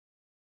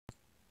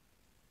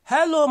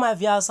Hello my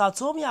viewers, and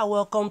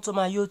welcome to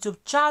my YouTube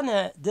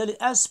channel Daily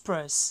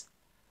Express.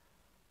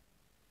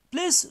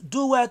 Please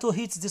do well to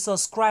hit the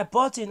subscribe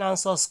button and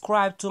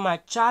subscribe to my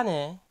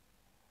channel.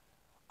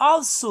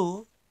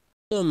 Also,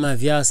 hello my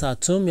viewers,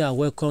 and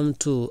welcome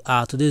to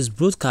today's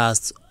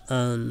broadcast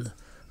on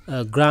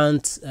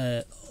grant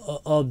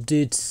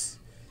update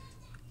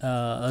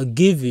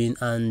giving,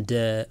 and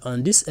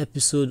on this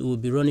episode we'll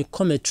be running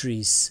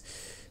commentaries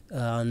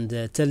and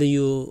telling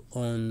you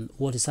on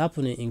what is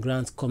happening in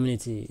Grant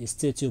community.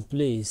 Stay tuned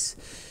please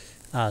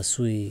as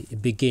we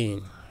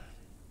begin.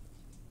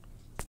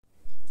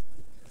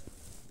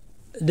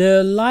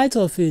 The light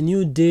of a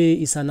new day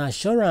is an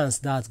assurance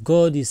that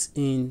God is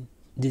in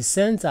the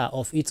center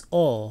of it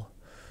all.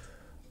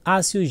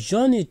 As you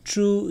journey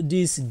through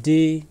this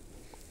day,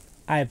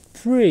 I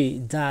pray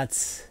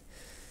that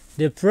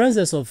the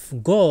presence of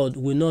God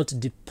will not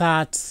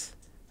depart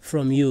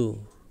from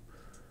you.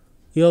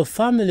 Your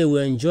family will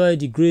enjoy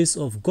the grace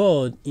of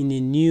God in a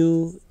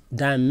new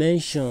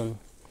dimension,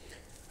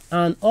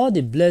 and all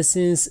the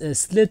blessings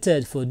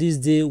slated for this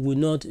day will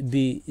not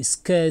be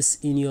scarce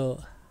in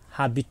your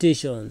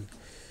habitation.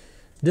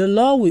 The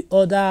Lord will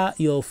order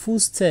your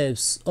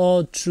footsteps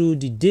all through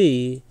the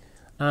day,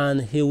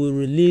 and He will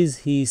release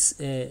His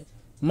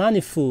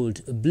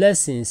manifold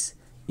blessings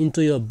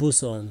into your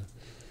bosom.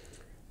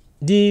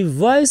 The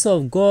voice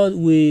of God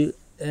will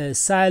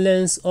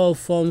silence all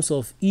forms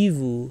of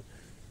evil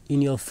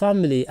in your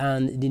family,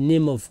 and the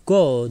name of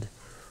God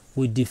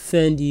will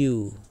defend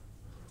you.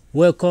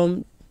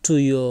 Welcome to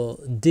your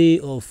day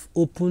of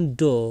open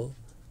door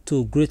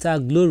to greater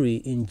glory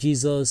in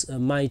Jesus'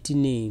 mighty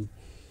name.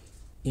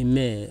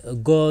 Amen.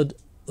 Good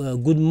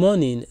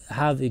morning.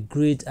 Have a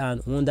great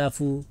and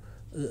wonderful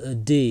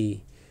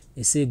day.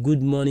 I say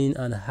good morning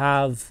and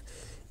have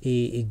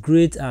a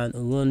great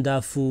and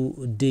wonderful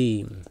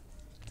day.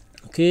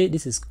 Okay,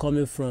 this is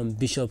coming from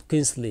Bishop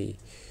Kingsley.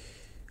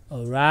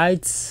 All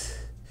right.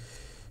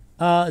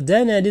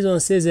 Then this one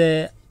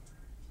says,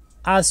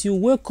 as you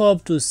wake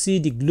up to see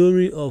the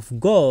glory of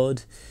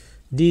God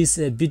this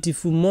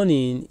beautiful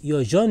morning,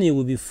 your journey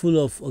will be full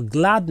of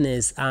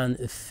gladness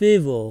and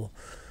favor.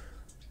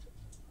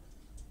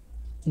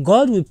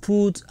 God will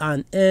put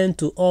an end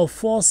to all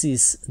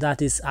forces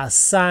that is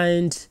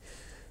assigned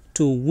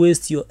to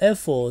waste your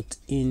effort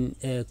in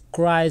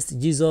Christ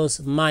Jesus'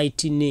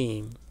 mighty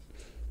name.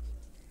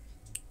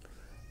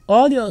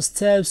 All your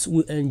steps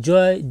will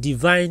enjoy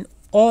divine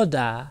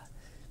order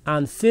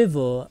and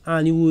favor,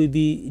 and you will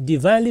be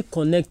divinely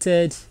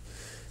connected.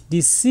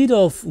 The seed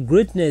of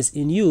greatness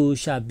in you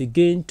shall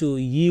begin to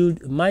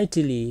yield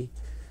mightily,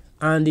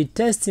 and the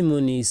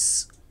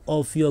testimonies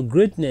of your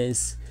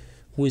greatness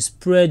will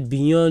spread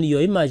beyond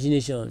your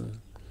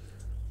imagination.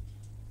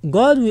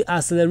 God will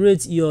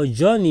accelerate your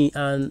journey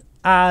and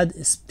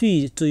add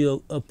speed to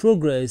your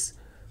progress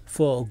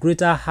for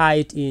greater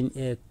height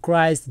in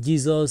Christ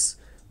Jesus'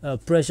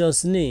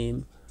 precious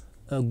name.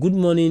 Good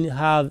morning.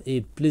 Have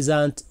a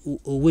pleasant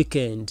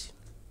weekend.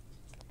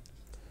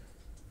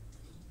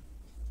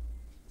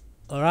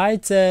 All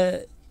right.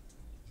 This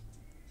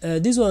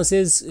one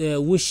says,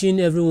 wishing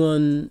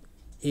everyone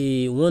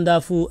a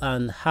wonderful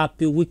and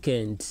happy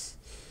weekend.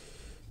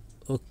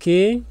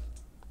 Okay.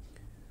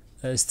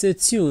 Stay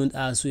tuned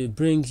as we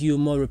bring you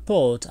more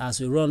report as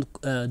we run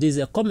this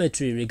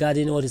commentary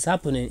regarding what is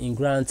happening in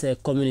Grant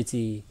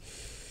community.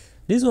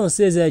 This one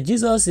says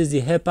Jesus is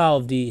the helper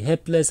of the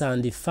helpless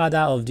and the father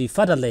of the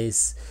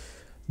fatherless.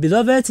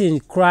 Beloved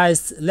in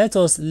Christ, let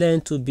us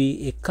learn to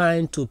be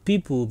kind to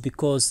people,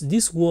 because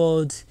this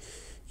world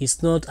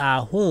is not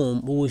our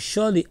home. We will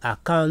surely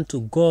account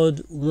to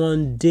God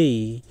one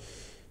day.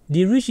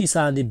 The riches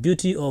and the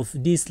beauty of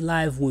this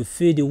life will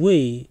fade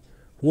away.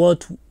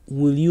 What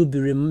will you be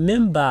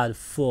remembered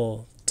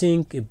for?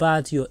 Think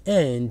about your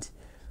end.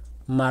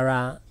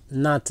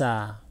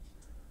 Maranatha.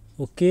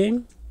 Okay.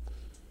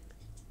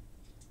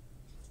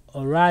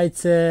 All right,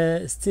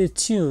 stay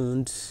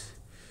tuned.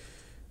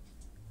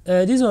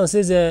 This one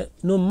says,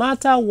 no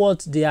matter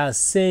what they are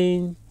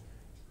saying,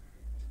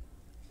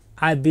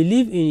 I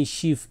believe in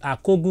Chief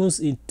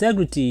Akogun's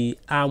integrity.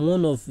 I'm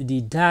one of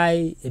the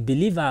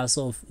believers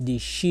of the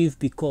chief,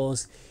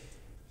 because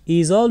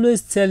he is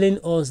always telling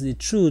us the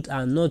truth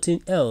and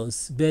nothing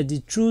else but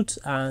the truth,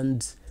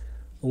 and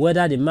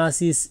whether the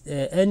masses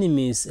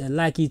enemies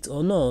like it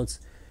or not,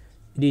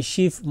 the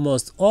chief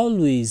must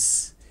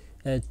always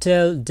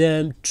tell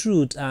them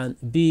truth and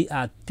be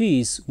at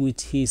peace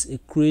with his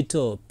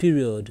creator,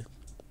 period.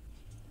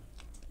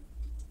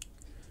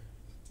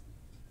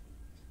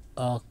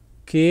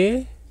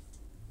 Okay.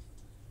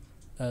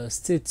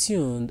 Stay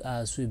tuned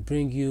as we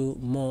bring you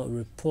more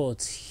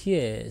reports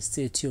here.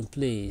 Stay tuned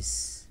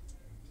please.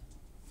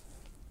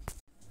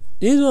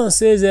 This one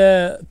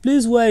says,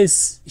 please, where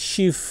is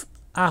Chief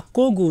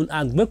Akogun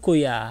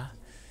Agbekoya?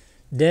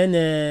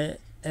 Then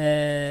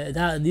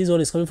this one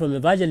is coming from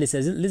Evangelist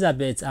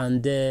Elizabeth,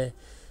 and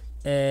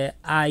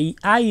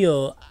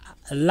Ayo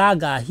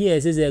Laga here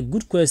says a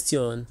good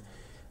question,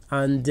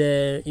 and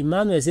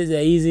Emmanuel says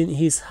he's in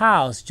his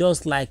house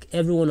just like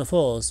every one of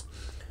us.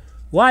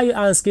 Why are you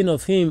asking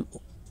of him?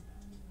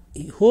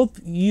 Hope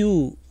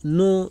you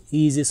know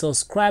he is a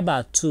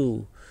subscriber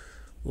too.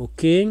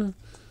 Okay.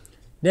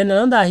 Then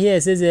another here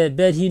says,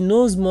 but he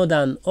knows more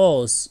than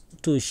us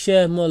to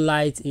share more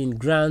light in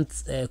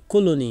Grant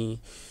colony.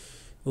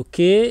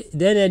 Okay.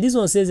 Then this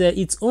one says,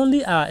 it's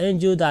only our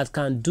angel that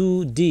can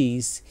do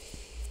this.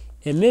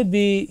 And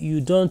maybe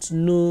you don't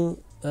know,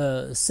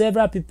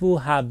 several people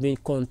have been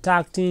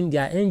contacting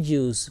their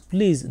angels.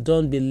 Please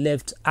don't be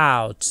left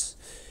out.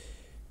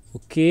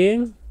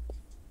 Okay.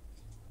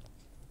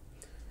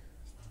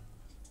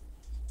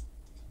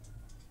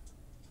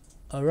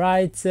 All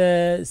right,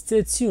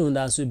 stay tuned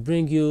as we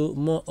bring you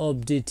more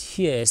update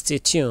here. Stay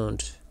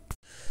tuned.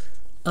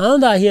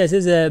 Another here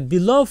says,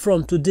 beloved,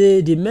 from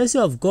today the mercy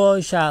of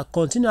God shall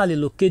continually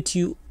locate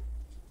you.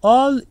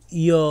 All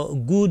your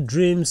good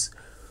dreams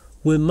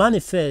will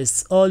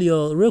manifest. All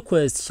your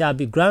requests shall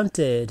be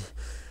granted.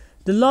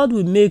 The Lord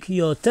will make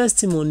your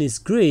testimonies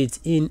great.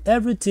 In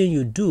everything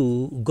you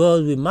do,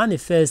 God will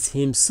manifest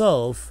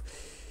himself.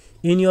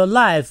 In your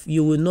life,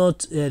 you will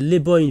not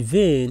labor in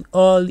vain.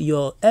 All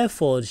your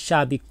efforts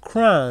shall be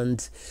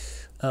crowned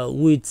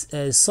with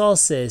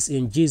success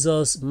in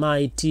Jesus'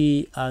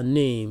 mighty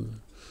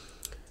name.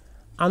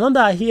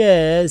 Another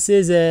here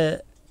says,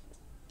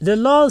 the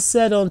Lord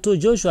said unto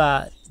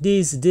Joshua,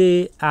 this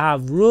day I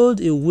have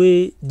rolled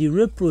away the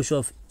reproach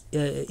of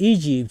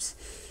Egypt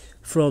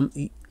from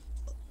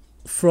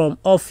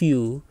off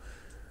you.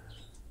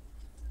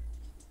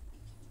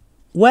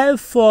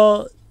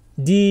 Wherefore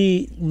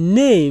the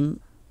name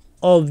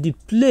of the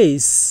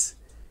place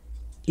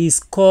is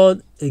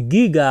called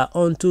Giga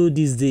unto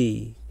this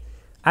day.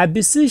 I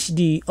beseech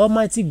thee,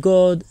 Almighty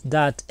God,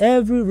 that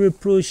every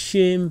reproach,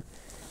 shame,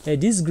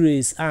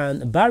 disgrace,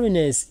 and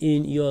barrenness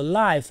in your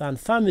life and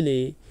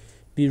family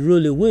be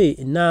rolled away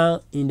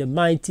now in the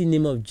mighty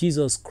name of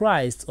Jesus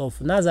Christ of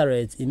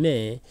Nazareth.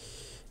 Amen.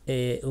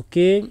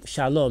 Okay,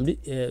 shalom.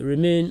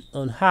 Remain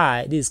on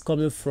high. This is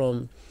coming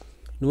from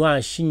Noah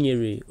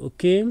Shinyere.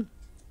 Okay.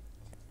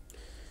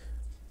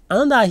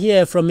 Another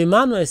here from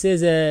Emmanuel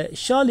says,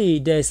 surely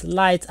there's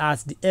light at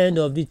the end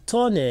of the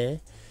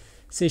tunnel.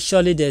 Say,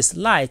 surely there's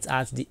light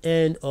at the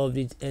end of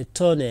the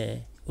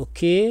tunnel.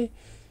 Okay.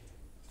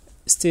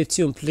 Stay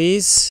tuned,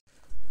 please.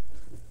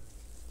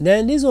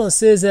 Then this one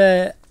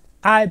says,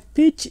 I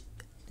pitch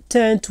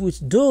tent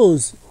with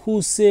those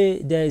who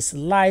say there is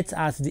light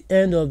at the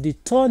end of the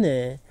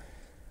tunnel.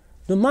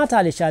 No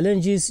matter the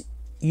challenges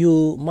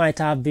you might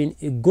have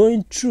been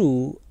going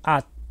through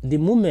at the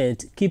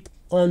moment, keep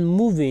on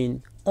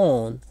moving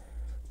on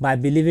by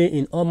believing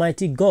in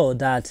Almighty God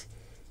that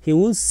he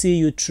will see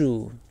you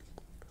through.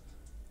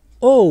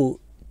 Oh,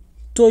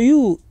 to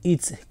you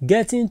it's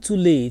getting too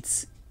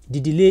late.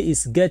 The delay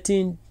is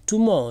getting too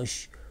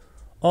much,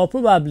 or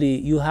probably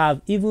you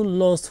have even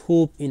lost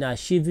hope in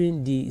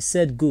achieving the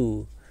set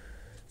goal.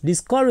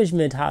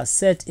 Discouragement has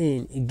set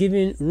in,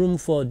 giving room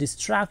for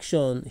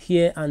distraction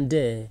here and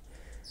there.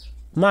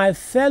 My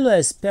fellow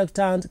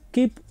expectant,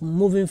 keep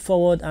moving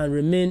forward and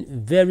remain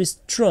very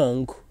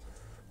strong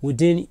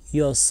within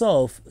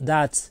yourself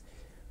that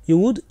you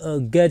would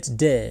get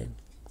there.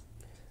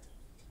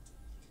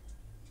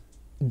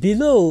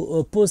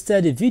 Below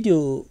posted a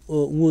video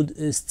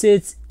would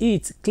state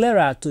it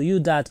clearer to you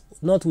that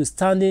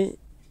notwithstanding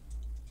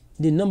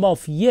the number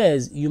of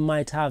years you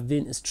might have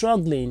been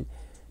struggling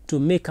to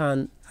make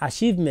an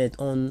achievement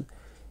on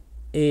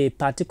a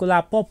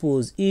particular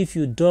purpose, if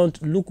you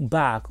don't look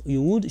back,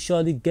 you would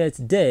surely get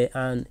there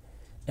and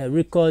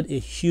record a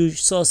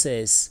huge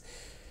success.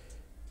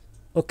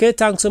 Okay,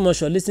 thanks so much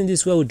for listening.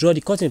 This way we'll draw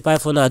the curtain. Bye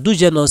for now. Do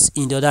join us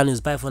in the other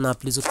news. Bye for now,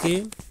 please.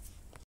 Okay.